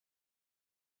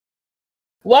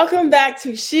Welcome back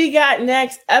to She Got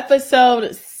Next,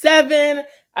 episode 7.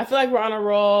 I feel like we're on a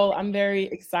roll. I'm very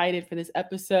excited for this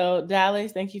episode.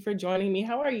 Dallas, thank you for joining me.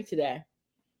 How are you today?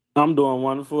 I'm doing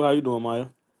wonderful. How you doing, Maya?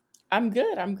 I'm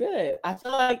good. I'm good. I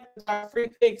feel like our free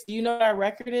picks, do you know what our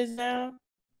record is now?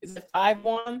 Is it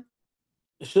 5-1?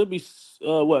 It should be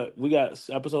what we got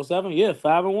episode 7. Yeah,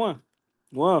 5-1.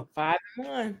 Wow.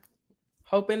 5-1.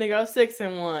 Hoping to go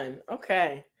 6-1.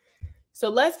 Okay. So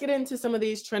let's get into some of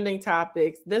these trending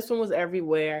topics. This one was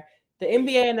everywhere. The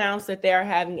NBA announced that they are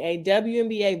having a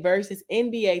WNBA versus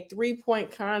NBA 3-point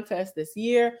contest this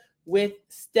year with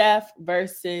Steph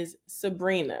versus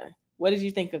Sabrina. What did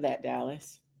you think of that,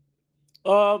 Dallas?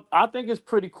 I think it's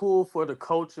pretty cool for the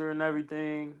culture and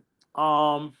everything.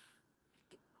 Um,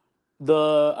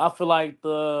 I feel like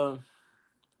I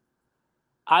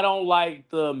don't like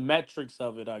the metrics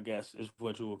of it. I guess is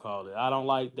what you would call it. I don't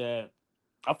like that.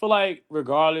 I feel like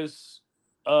regardless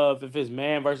of if it's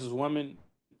man versus woman,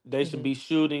 they should be Mm-hmm.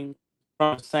 shooting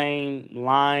from the same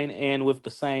line and with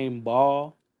the same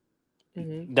ball.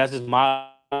 Mm-hmm. That's just my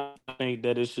opinion. I think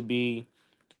that it should be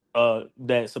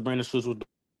that Sabrina shoots with the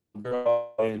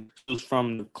girl and shoots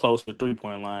from the closer 3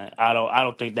 point line. I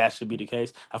don't think that should be the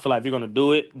case. I feel like if you're gonna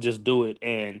do it, just do it,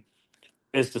 and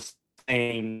it's the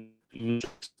same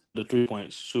the 3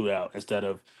 point shootout instead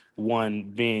of one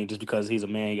being just because he's a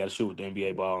man, you got to shoot with the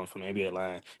NBA ball and from the NBA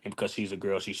line, and because she's a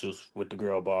girl, she shoots with the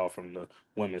girl ball from the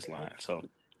women's line. So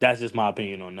that's just my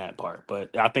opinion on that part.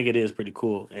 But I think it is pretty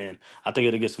cool, and I think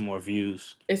it'll get some more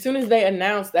views. As soon as they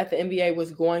announced that the NBA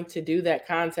was going to do that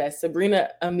contest,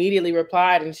 Sabrina immediately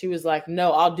replied and she was like,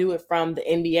 "No, I'll do it from the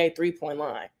NBA 3-point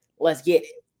line. Let's get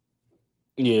it."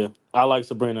 Yeah, I like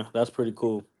Sabrina. That's pretty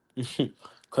cool.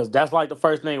 Cause that's like the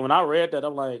first thing when I read that,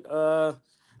 I'm like,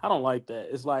 I don't like that.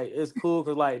 It's like it's cool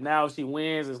because like now she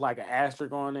wins, it's like an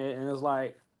asterisk on it, and it's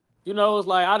like, it's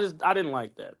like I didn't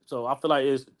like that. So I feel like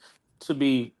it's to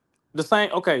be the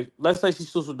same. Okay, let's say she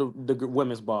shoots with the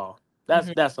women's ball.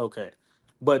 Mhm. That's okay,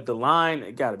 but the line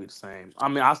it got to be the same. I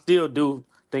mean, I still do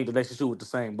think that they should shoot with the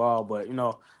same ball, but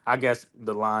I guess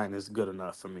the line is good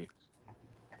enough for me.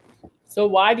 So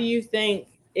why do you think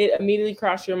it immediately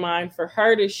crossed your mind for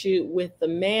her to shoot with the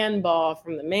man ball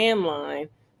from the man line?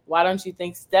 Why don't you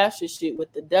think Steph should shoot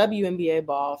with the WNBA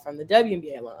ball from the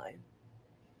WNBA line?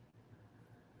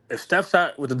 If Steph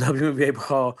shot with the WNBA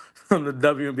ball from the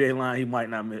WNBA line, he might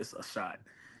not miss a shot.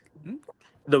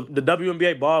 The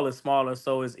WNBA ball is smaller,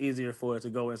 so it's easier for it to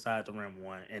go inside the rim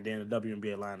one, and then the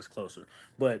WNBA line is closer.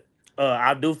 But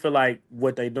I do feel like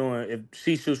what they doing, if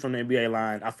she shoots from the NBA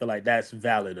line, I feel like that's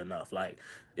valid enough. Like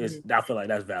Mhm. I feel like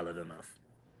that's valid enough.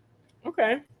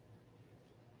 Okay.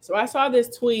 So I saw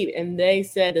this tweet and they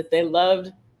said that they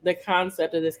loved the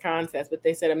concept of this contest, but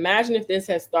they said, imagine if this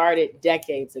had started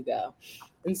decades ago.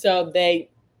 And so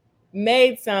they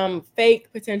made some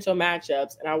fake potential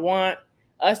matchups, and I want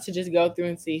us to just go through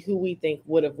and see who we think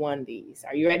would have won these.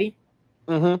 Are you ready?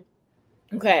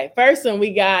 Mm-hmm. Okay, first one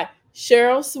we got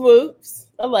Cheryl Swoops,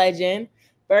 a legend,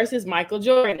 versus Michael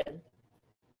Jordan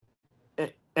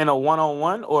In a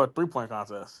 1-on-1 or a 3 point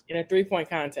contest. in a 3-point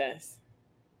contest.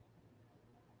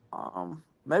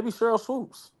 Maybe Cheryl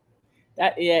Swoops.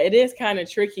 Yeah, it is kind of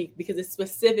tricky because it's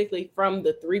specifically from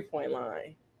the 3-point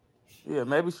line. Yeah,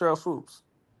 maybe Cheryl Swoops.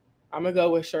 I'm gonna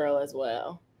go with Cheryl as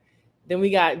well. Then we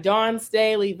got Dawn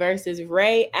Staley versus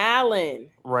Ray Allen.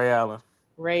 Ray Allen.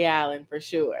 Ray Allen for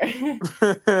sure.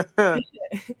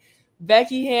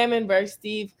 Becky Hammon versus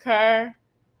Steve Kerr.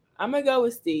 I'm gonna go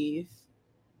with Steve.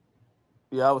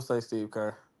 Yeah, I would say Steve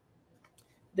Kerr.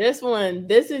 This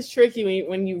is tricky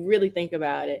when you really think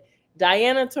about it.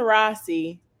 Diana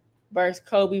Taurasi versus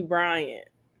Kobe Bryant.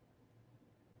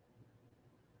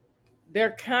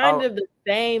 They're kind Oh, of the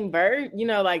same like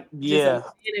just a yeah.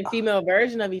 male and female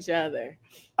version of each other.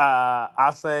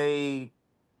 I say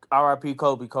R.I.P.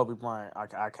 Kobe Bryant.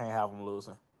 I can't have him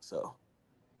losing. So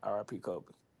R.I.P.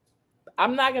 Kobe.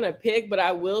 I'm not gonna pick, but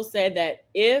I will say that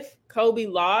if Kobe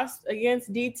lost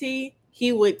against DT,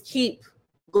 he would keep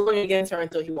going against her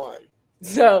until he won.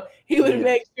 So he would Yeah.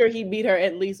 make sure he beat her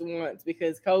at least once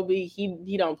because Kobe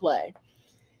he don't play.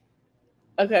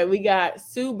 Okay, we got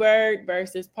Sue Bird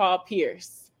versus Paul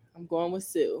Pierce. I'm going with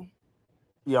Sue.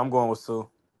 Yeah, I'm going with Sue.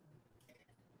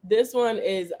 This one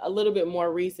is a little bit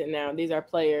more recent now. These are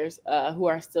players who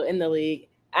are still in the league.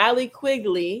 Allie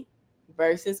Quigley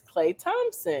versus Klay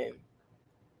Thompson.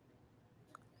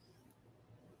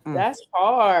 Mm, That's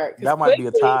hard because that might be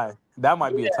a tie. That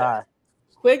might be a tie.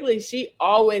 Quigley, she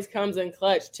always comes in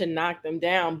clutch to knock them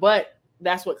down, but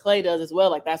that's what Klay does as well.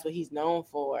 Like that's what he's known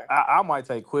for. I might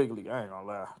take Quigley. I ain't gonna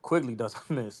lie. Quigley doesn't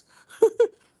miss.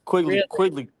 Really?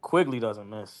 Quigley doesn't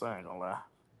miss. I ain't gonna lie.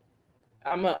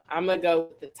 I'm gonna go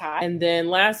with the tie. And then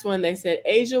last one, they said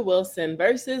Asia Wilson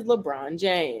versus LeBron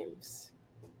James.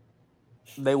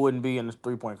 They wouldn't be in the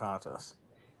 3-point contest.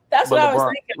 That's what But I was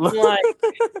LeBron, thinking. I'm like,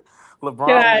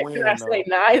 LeBron will can I win say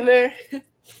though. neither?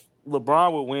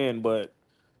 LeBron will win, but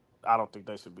I don't think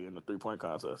they should be in the 3-point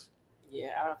contest. Yeah,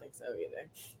 I don't think so either.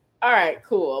 All right,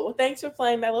 cool. Well, thanks for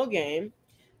playing that little game.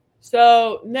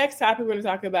 So next topic, we're going to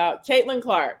talk about Caitlin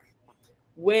Clark.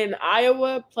 When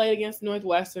Iowa played against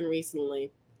Northwestern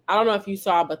recently, I don't know if you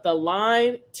saw, but the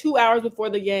line 2 hours before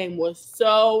the game was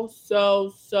so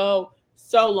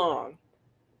long.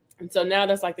 And so now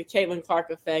that's like the Caitlin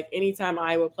Clark effect. Anytime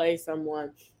Iowa plays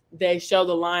someone, they show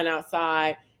the line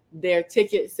outside, their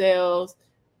ticket sales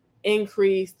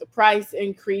increase, the price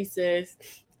increases.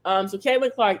 So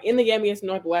Caitlin Clark in the game against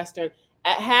Northwestern,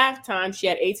 at halftime, she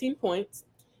had 18 points.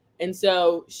 And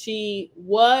so she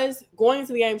was going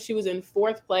into the game, she was in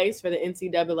fourth place for the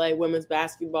NCAA women's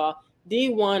basketball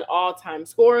D1 all-time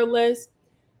scorer list.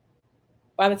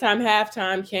 By the time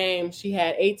halftime came, she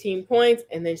had 18 points,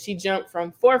 and then she jumped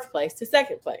from fourth place to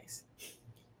second place.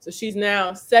 So she's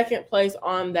now second place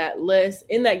on that list.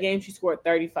 In that game, she scored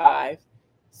 35.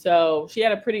 So she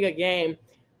had a pretty good game.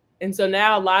 And so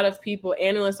now a lot of people,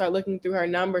 analysts, are looking through her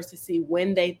numbers to see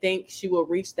when they think she will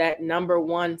reach that number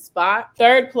one spot.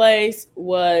 Third place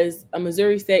was a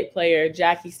Missouri State player,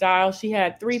 Jackie Stiles. She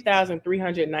had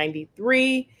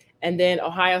 3,393. And then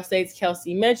Ohio State's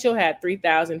Kelsey Mitchell had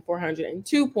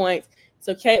 3,402 points.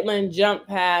 So Caitlin jumped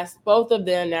past both of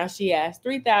them. Now she has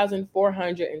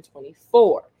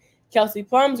 3,424. Kelsey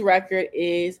Plum's record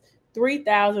is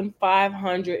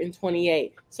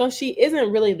 3,528. So she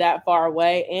isn't really that far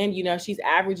away. And, she's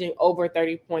averaging over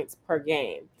 30 points per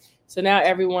game. So now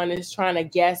everyone is trying to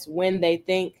guess when they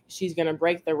think she's going to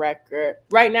break the record.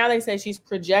 Right now, they say she's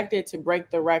projected to break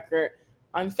the record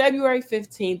on February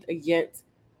 15th against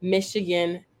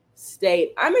Michigan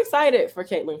State. I'm excited for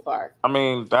Caitlin Clark. I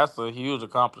mean, that's a huge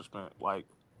accomplishment. Like,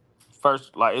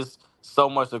 first, like, it's so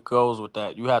much that goes with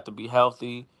that. You have to be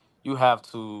healthy. You have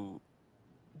to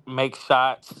make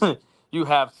shots. You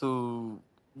have to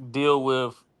deal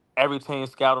with every team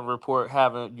scouting report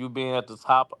having you being at the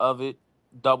top of it,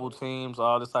 double teams,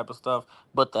 all this type of stuff.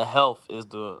 But the health is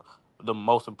the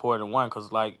most important one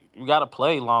because like you got to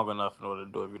play long enough in order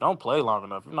to do it. If you don't play long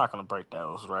enough, you're not going to break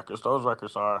those records. Those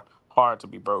records are hard to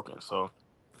be broken. So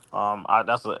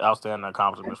that's an outstanding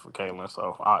accomplishment for Caitlin.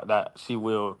 So that she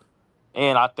will.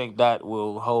 And I think that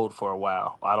will hold for a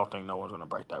while. I don't think no one's going to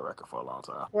break that record for a long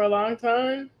time. For a long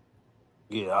time?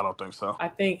 Yeah, I don't think so. I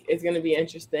think it's going to be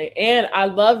interesting. And I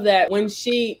love that when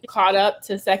she caught up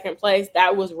to second place,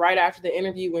 that was right after the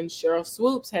interview when Cheryl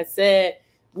Swoops had said,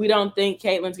 we don't think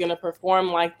Caitlin's going to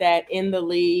perform like that in the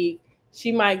league.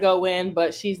 She might go in,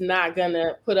 but she's not going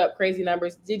to put up crazy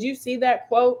numbers. Did you see that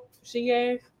quote she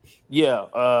gave? Yeah,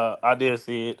 I did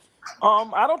see it.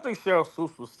 I don't think Cheryl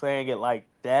Swoops was saying it like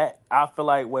that. I feel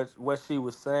like what she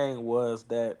was saying was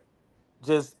that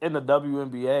just in the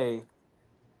WNBA,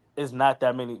 it's not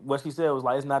that many. What she said was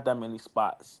like it's not that many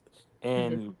spots,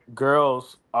 and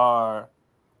girls are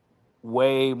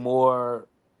way more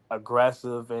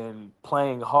aggressive and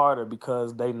playing harder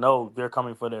because they know they're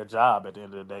coming for their job at the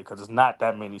end of the day. Because it's not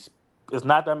that many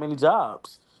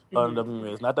jobs on the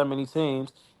WNBA. It's not that many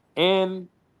teams, and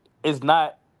it's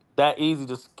not that easy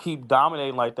to keep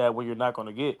dominating like that when you're not going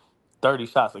to get 30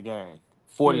 shots a game,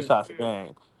 40 shots a game.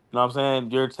 You know what I'm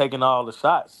saying? You're taking all the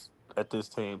shots at this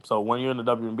team. So when you're in the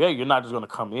WNBA, you're not just going to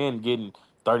come in getting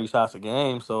 30 shots a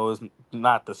game. So it's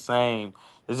not the same.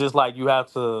 It's just like you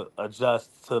have to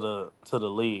adjust to the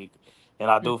league. And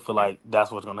I do feel like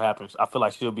that's what's going to happen. I feel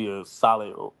like she'll be a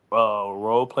solid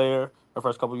role player her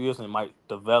first couple of years and might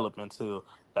develop into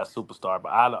that superstar.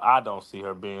 But I don't see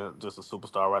her being just a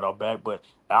superstar right off back. But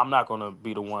I'm not going to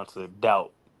be the one to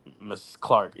doubt Miss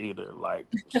Clark either. Like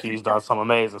she's done some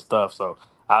amazing stuff. So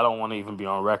I don't want to even be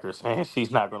on record saying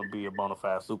she's not going to be a bona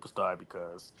fide superstar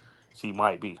because she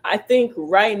might be. I think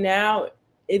right now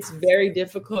it's very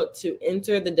difficult to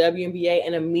enter the WNBA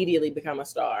and immediately become a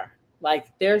star. Like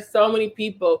there's so many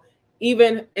people,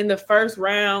 even in the first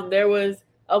round, there was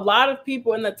a lot of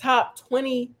people in the top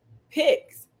 20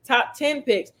 picks, top 10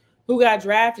 picks who got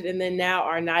drafted and then now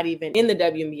are not even in the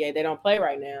WNBA. They don't play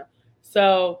right now.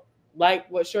 So like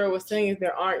what Shura was saying is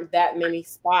there aren't that many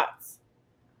spots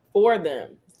for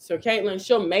them. So Caitlin,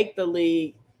 she'll make the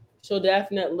league. She'll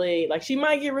definitely she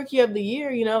might get rookie of the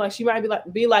year, like she might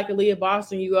be like Aaliyah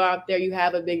Boston. You go out there, you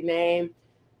have a big name,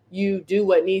 you do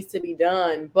what needs to be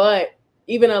done. But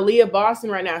even Aaliyah Boston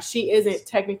right now, she isn't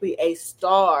technically a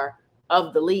star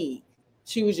of the league.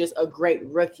 She was just a great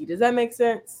rookie. Does that make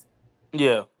sense?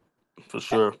 Yeah, for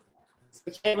sure.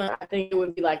 For Caitlin, I think it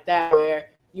would be like that, where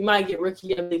you might get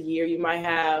rookie of the year, you might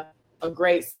have a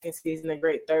great second season, a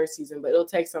great third season, but it'll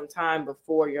take some time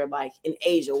before you're like an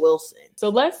Asia Wilson. So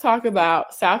let's talk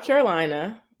about South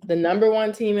Carolina, the number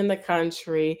one team in the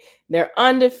country. They're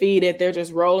undefeated. They're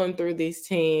just rolling through these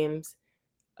teams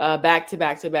back to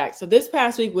back to back. So this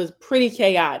past week was pretty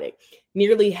chaotic.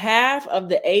 Nearly half of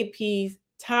the AP's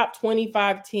top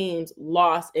 25 teams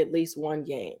lost at least one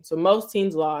game. So most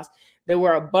teams lost. There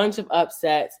were a bunch of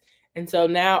upsets. And so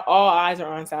now all eyes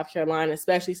are on South Carolina,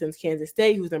 especially since Kansas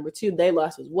State, who's number 2, they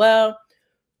lost as well.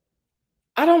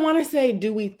 I don't want to say,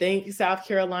 do we think South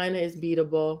Carolina is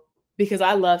beatable? Because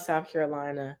I love South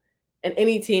Carolina, and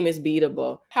any team is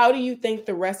beatable. How do you think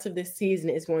the rest of this season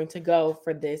is going to go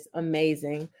for this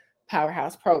amazing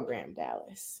powerhouse program,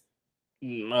 Dallas?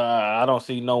 I don't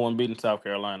see no one beating South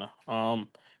Carolina.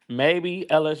 Maybe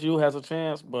LSU has a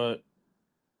chance, but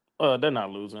they're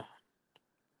not losing.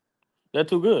 They're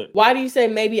too good. Why do you say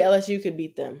maybe LSU could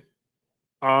beat them?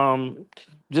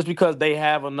 Just because they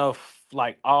have enough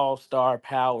like all-star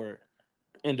power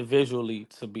individually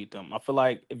to beat them. I feel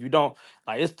like if you don't,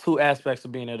 like, it's two aspects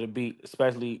of being able to beat,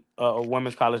 especially a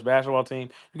women's college basketball team.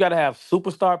 You got to have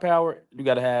superstar power. You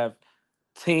got to have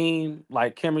team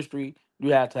like chemistry.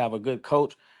 You have to have a good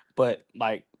coach. But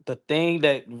like the thing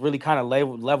that really kind of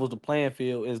levels the playing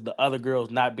field is the other girls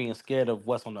not being scared of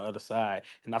what's on the other side.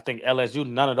 And I think LSU,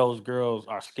 none of those girls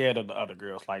are scared of the other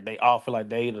girls. Like they all feel like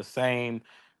they the same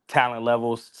talent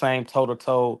levels, same toe to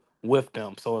toe with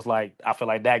them. So it's like I feel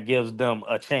like that gives them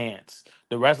a chance.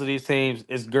 The rest of these teams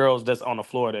is girls that's on the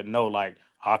floor that know like,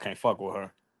 oh, I can't fuck with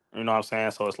her. You know what I'm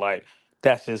saying? So it's like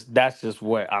that's just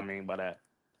what I mean by that.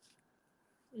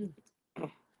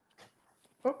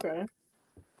 Okay.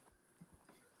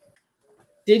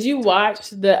 Did you watch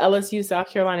the LSU South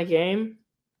Carolina game?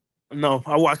 No,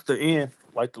 I watched the end,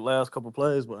 like the last couple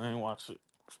plays, but I ain't watched it.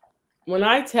 When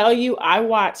I tell you, I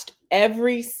watched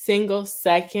every single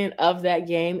second of that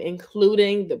game,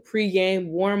 including the pregame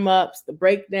warm-ups, the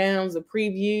breakdowns, the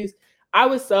previews. I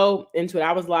was so into it.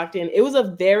 I was locked in. It was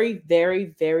a very,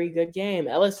 very, very good game.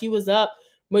 LSU was up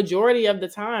majority of the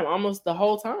time, almost the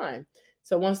whole time.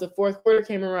 So once the fourth quarter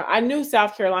came around, I knew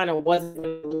South Carolina wasn't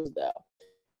going to lose, though.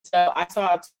 So I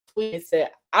saw a tweet that said,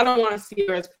 I don't want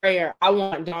Sierra's prayer. I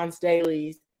want Dawn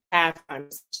Staley's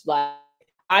halftime. Like,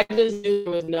 I just knew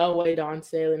there was no way Dawn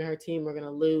Staley and her team were going to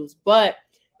lose. But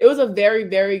it was a very,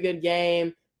 very good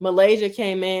game. Malaysia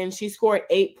came in. She scored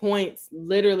 8 points,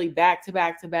 literally back to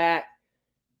back to back.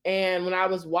 And when I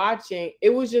was watching, it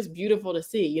was just beautiful to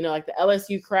see. You know, like the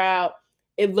LSU crowd,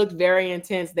 it looked very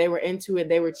intense. They were into it.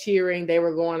 They were cheering. They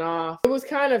were going off. It was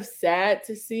kind of sad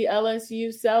to see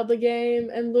LSU sell the game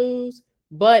and lose,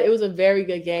 but it was a very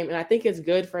good game. And I think it's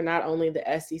good for not only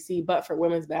the SEC, but for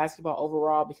women's basketball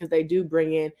overall, because they do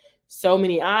bring in so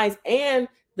many eyes. And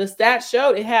the stats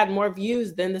showed it had more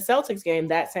views than the Celtics game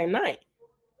that same night.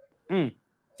 Did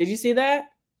you see that?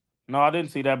 No, I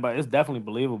didn't see that, but it's definitely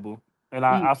believable. And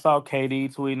I saw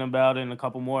KD tweeting about it and a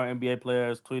couple more NBA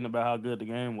players tweeting about how good the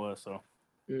game was. So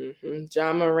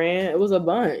John Moran, it was a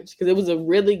bunch because it was a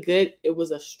really good, it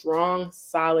was a strong,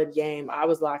 solid game. I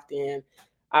was locked in.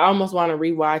 I almost want to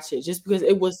rewatch it just because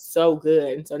it was so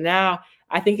good. And so now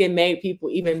I think it made people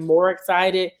even more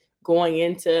excited going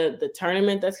into the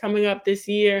tournament that's coming up this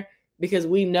year, because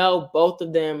we know both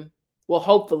of them, well,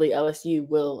 hopefully LSU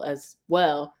will as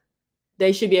well.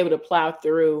 They should be able to plow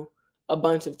through a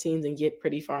bunch of teams and get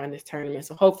pretty far in this tournament.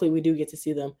 So hopefully we do get to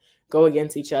see them go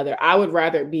against each other. I would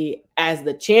rather it be as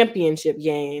the championship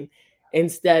game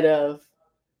instead of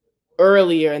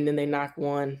earlier and then they knock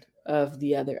one of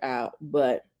the other out.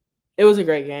 But it was a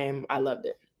great game. I loved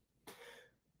it.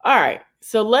 All right,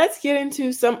 so let's get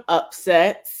into some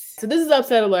upsets. So this is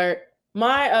upset alert.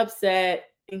 My upset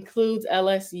includes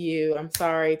LSU. I'm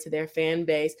sorry to their fan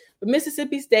base, but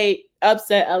Mississippi State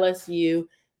upset LSU.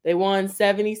 They won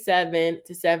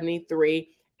 77-73.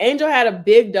 Angel had a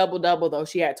big double-double, though.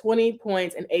 She had 20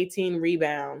 points and 18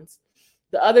 rebounds.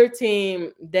 The other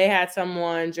team, they had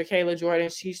someone, Jacayla Jordan,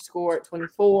 she scored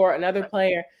 24. Another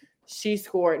player, she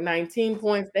scored 19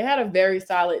 points. They had a very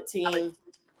solid team.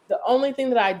 The only thing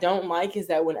that I don't like is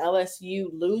that when LSU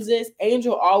loses,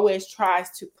 Angel always tries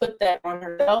to put that on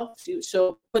herself.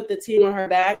 She'll put the team on her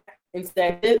back and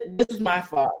say, this is my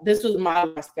fault. This was my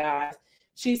loss, guys.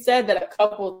 She said that a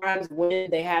couple of times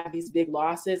when they have these big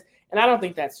losses, and I don't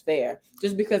think that's fair,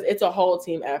 just because it's a whole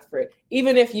team effort.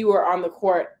 Even if you were on the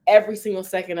court every single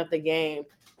second of the game,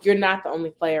 you're not the only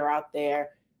player out there.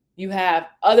 You have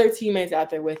other teammates out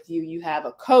there with you. You have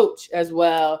a coach as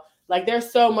well. Like,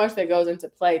 there's so much that goes into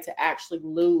play to actually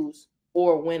lose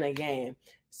or win a game.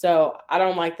 So I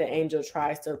don't like that Angel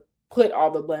tries to put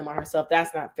all the blame on herself.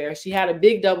 That's not fair. She had a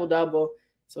big double double.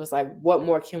 So it's like, what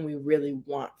more can we really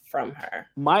want from her?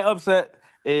 My upset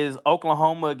is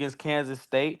Oklahoma against Kansas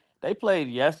State. They played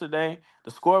yesterday.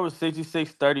 The score was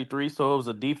 66-33, so it was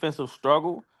a defensive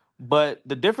struggle. But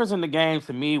the difference in the game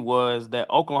to me was that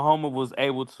Oklahoma was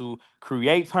able to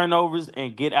create turnovers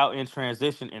and get out in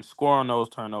transition and score on those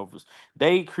turnovers.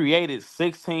 They created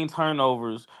 16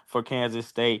 turnovers for Kansas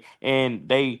State, and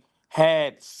they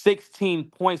had 16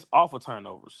 points off of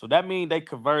turnovers. So that means they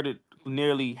converted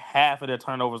nearly half of their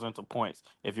turnovers into points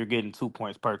if you're getting 2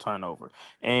 points per turnover.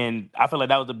 And I feel like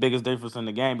that was the biggest difference in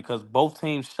the game because both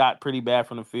teams shot pretty bad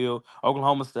from the field.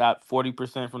 Oklahoma shot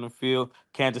 40% from the field.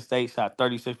 Kansas State shot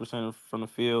 36% from the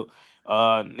field.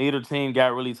 Neither team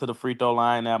got really to the free throw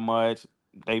line that much.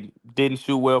 They didn't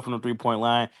shoot well from the 3 point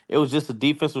line. It was just a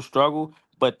defensive struggle.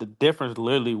 But the difference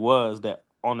literally was that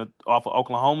on the off of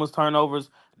Oklahoma's turnovers,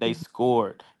 they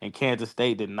scored, and Kansas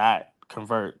State did not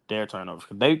convert their turnovers.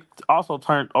 They also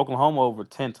turned Oklahoma over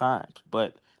 10 times,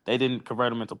 but they didn't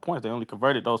convert them into points. They only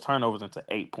converted those turnovers into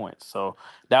 8 points. So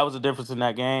that was the difference in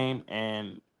that game.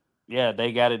 And yeah,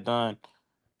 they got it done.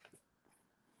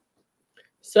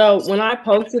 So when I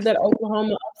posted that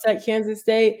Oklahoma upset Kansas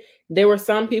State, there were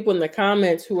some people in the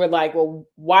comments who were like, well,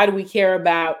 why do we care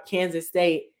about Kansas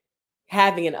State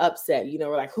having an upset? You know,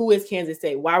 we're like, who is Kansas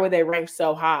State? Why were they ranked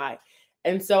so high?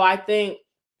 And so I think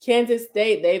Kansas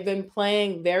State, they've been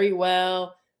playing very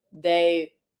well.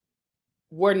 They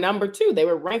were number two. They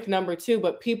were ranked number two,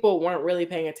 but people weren't really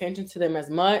paying attention to them as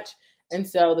much. And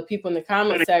so the people in the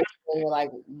comment section were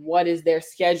like, what is their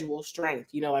schedule strength?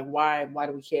 You know, like why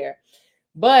do we care?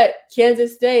 But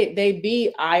Kansas State, they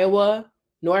beat Iowa,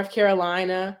 North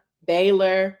Carolina,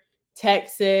 Baylor,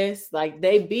 Texas. Like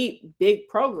they beat big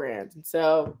programs. And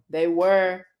so they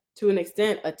were, to an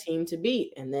extent, a team to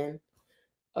beat. And then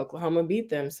Oklahoma beat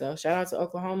them. So shout out to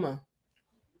Oklahoma.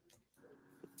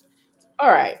 All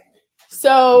right.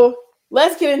 So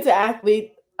let's get into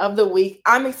athlete of the week.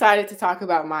 I'm excited to talk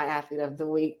about my athlete of the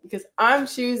week because I'm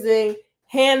choosing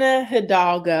Hannah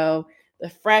Hidalgo, the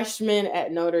freshman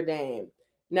at Notre Dame.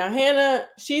 Now, Hannah,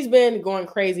 she's been going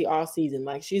crazy all season.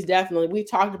 Like, she's definitely, we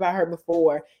talked about her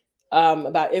before,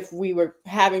 about if we were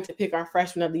having to pick our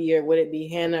freshman of the year, would it be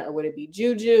Hannah or would it be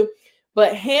Juju?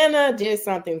 But Hannah did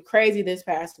something crazy this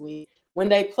past week. When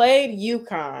they played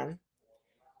UConn,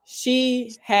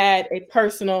 she had a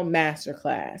personal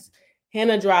masterclass.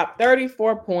 Hannah dropped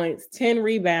 34 points, 10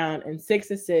 rebounds, and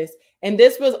 6 assists. And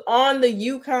this was on the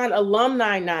UConn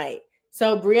alumni night.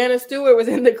 So Breanna Stewart was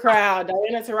in the crowd.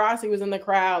 Diana Taurasi was in the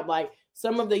crowd. Like,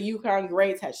 some of the UConn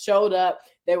greats had showed up.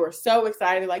 They were so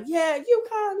excited, like, yeah,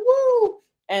 UConn, woo.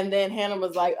 And then Hannah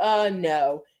was like,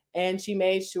 no. And she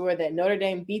made sure that Notre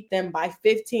Dame beat them by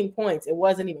 15 points. It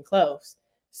wasn't even close.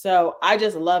 So I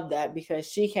just love that because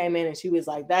she came in and she was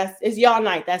like, it's y'all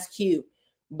night. That's cute.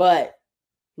 But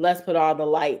let's put all the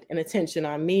light and attention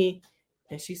on me.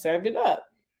 And she served it up.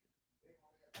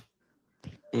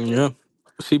 Yeah.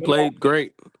 She Yeah. played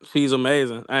great. She's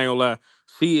amazing. I ain't gonna lie.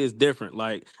 She is different.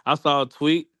 Like I saw a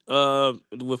tweet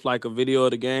with like a video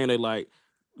of the game. They like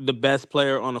the best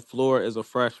player on the floor is a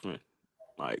freshman.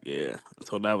 Like, yeah.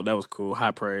 So that was cool.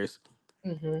 High praise.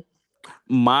 Mm-hmm.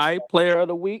 My player of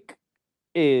the week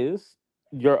is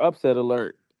your upset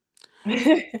alert.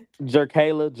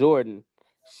 Jerkayla Jordan.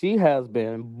 She has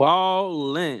been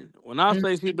balling. When I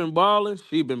say she's been balling,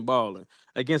 she been balling.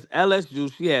 Against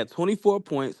LSU, she had 24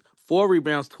 points, 4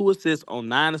 rebounds, 2 assists on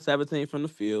 9 of 17 from the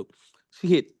field. She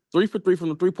hit 3 for 3 from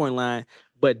the 3 point line,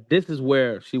 but this is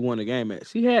where she won the game at.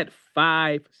 She had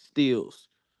 5 steals.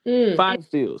 Mm. 5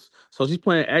 steals. So she's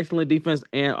playing excellent defense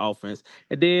and offense.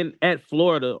 And then at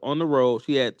Florida on the road,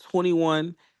 she had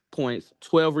 21 points,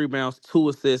 12 rebounds, 2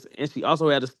 assists, and she also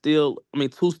had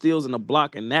 2 steals and a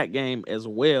block in that game as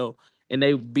well. And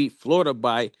they beat Florida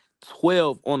by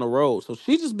 12 on the road. So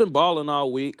she's just been balling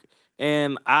all week.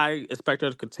 And I expect her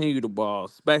to continue to ball,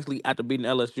 especially after beating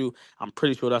LSU. I'm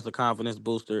pretty sure that's a confidence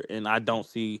booster, and I don't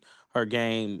see her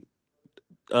game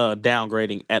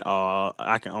downgrading at all.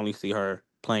 I can only see her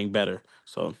playing better.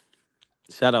 So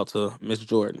shout out to Miss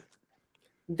Jordan.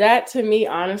 That, to me,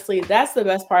 honestly, that's the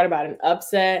best part about an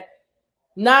upset.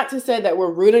 Not to say that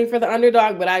we're rooting for the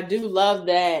underdog, but I do love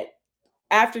that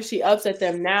after she upset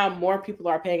them, now more people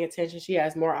are paying attention. She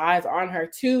has more eyes on her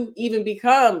to even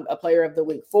become a player of the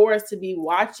week, for us to be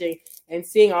watching and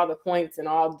seeing all the points and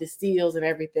all the steals and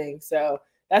everything. So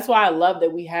that's why I love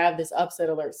that we have this upset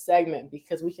alert segment,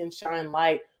 because we can shine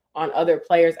light on other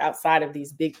players outside of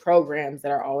these big programs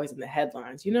that are always in the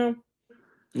headlines, you know?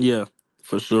 Yeah,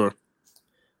 for sure.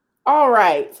 All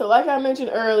right. So, like I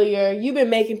mentioned earlier, you've been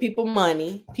making people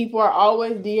money. People are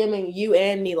always DMing you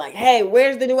and me, like, hey,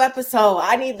 where's the new episode?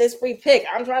 I need this free pick.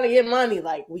 I'm trying to get money.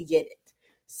 Like, we get it.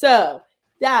 So,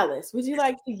 Dallas, would you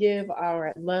like to give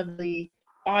our lovely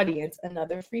audience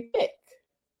another free pick?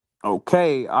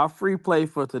 Okay, our free play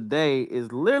for today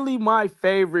is literally my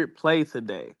favorite play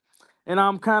today. And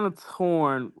I'm kind of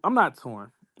torn. I'm not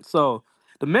torn. So,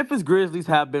 the Memphis Grizzlies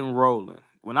have been rolling.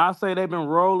 When I say they've been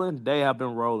rolling, they have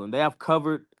been rolling. They have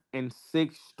covered in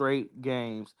 6 straight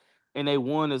games, and they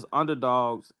won as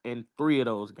underdogs in 3 of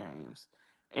those games.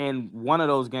 And one of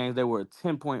those games, they were a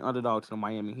 10-point underdog to the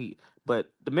Miami Heat.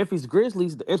 But the Memphis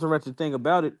Grizzlies, the interesting thing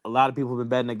about it, a lot of people have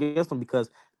been betting against them because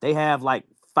they have like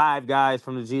 5 guys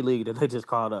from the G League that they just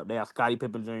called up. They have Scottie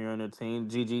Pippen Jr. on their team,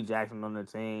 GG Jackson on their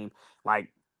team, like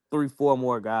 3, 4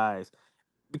 more guys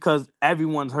because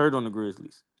everyone's hurt on the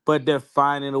Grizzlies. But they're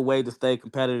finding a way to stay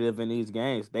competitive in these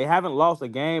games. They haven't lost a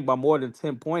game by more than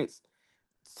 10 points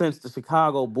since the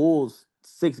Chicago Bulls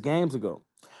 6 games ago.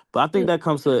 But I think that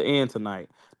comes to an end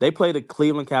tonight. They play the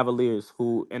Cleveland Cavaliers,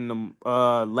 who in the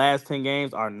last 10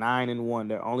 games are 9-1.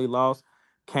 Their only loss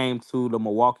came to the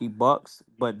Milwaukee Bucks,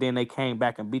 but then they came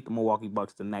back and beat the Milwaukee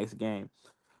Bucks the next game.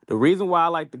 The reason why I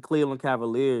like the Cleveland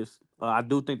Cavaliers, I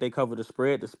do think they cover the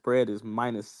spread. The spread is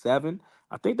 -7.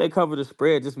 I think they cover the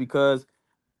spread just because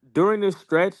during this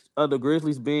stretch of the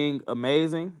Grizzlies being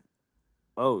amazing.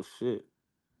 Oh shit,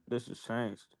 this has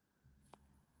changed.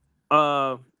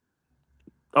 Uh,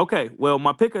 okay, well,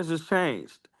 my pick has just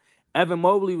changed. Evan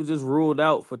Mobley was just ruled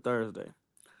out for Thursday.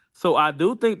 So I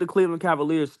do think the Cleveland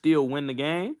Cavaliers still win the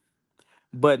game.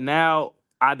 But now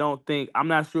I don't think I'm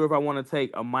not sure if I want to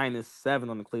take a -7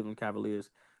 on the Cleveland Cavaliers.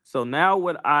 So now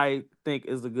what I think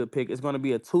is a good pick is going to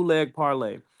be a 2-leg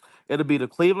parlay. It'll be the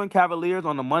Cleveland Cavaliers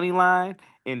on the money line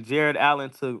and Jared Allen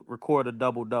to record a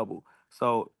double double.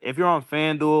 So if you're on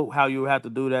FanDuel, how you have to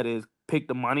do that is pick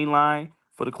the money line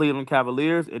for the Cleveland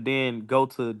Cavaliers and then go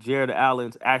to Jared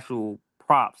Allen's actual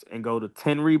props and go to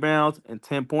 10 rebounds and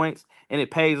 10 points. And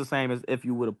it pays the same as if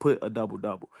you would have put a double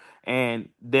double. And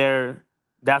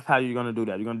that's how you're gonna do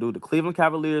that. You're gonna do the Cleveland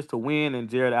Cavaliers to win and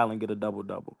Jared Allen get a double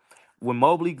double. When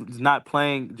Mobley is not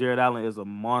playing, Jared Allen is a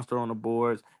monster on the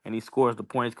boards and he scores the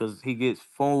points because he gets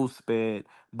full sped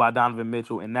by Donovan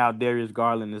Mitchell and now Darius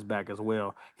Garland is back as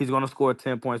well. He's gonna score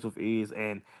 10 points with ease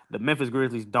and the Memphis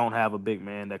Grizzlies don't have a big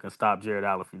man that can stop Jared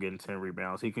Allen from getting 10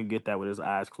 rebounds. He can get that with his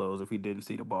eyes closed if he didn't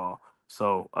see the ball.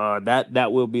 So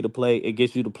that will be the play. It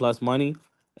gets you the plus money.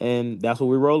 And that's what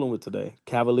we're rolling with today.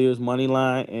 Cavaliers money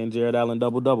line and Jared Allen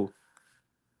double double.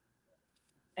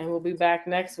 And we'll be back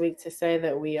next week to say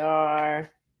that we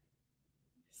are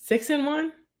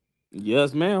 6-1.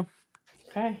 Yes, ma'am.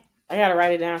 Okay. I gotta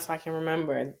write it down so I can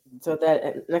remember. So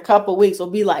that in a couple weeks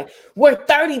we'll be like, we're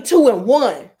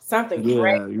 32-1. Something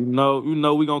crazy.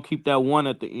 Yeah, we're gonna keep that one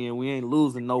at the end. We ain't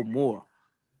losing no more.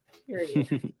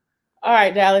 Period. All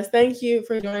right, Dallas. Thank you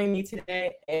for joining me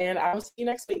today, and I will see you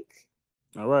next week.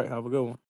 All right, have a good one.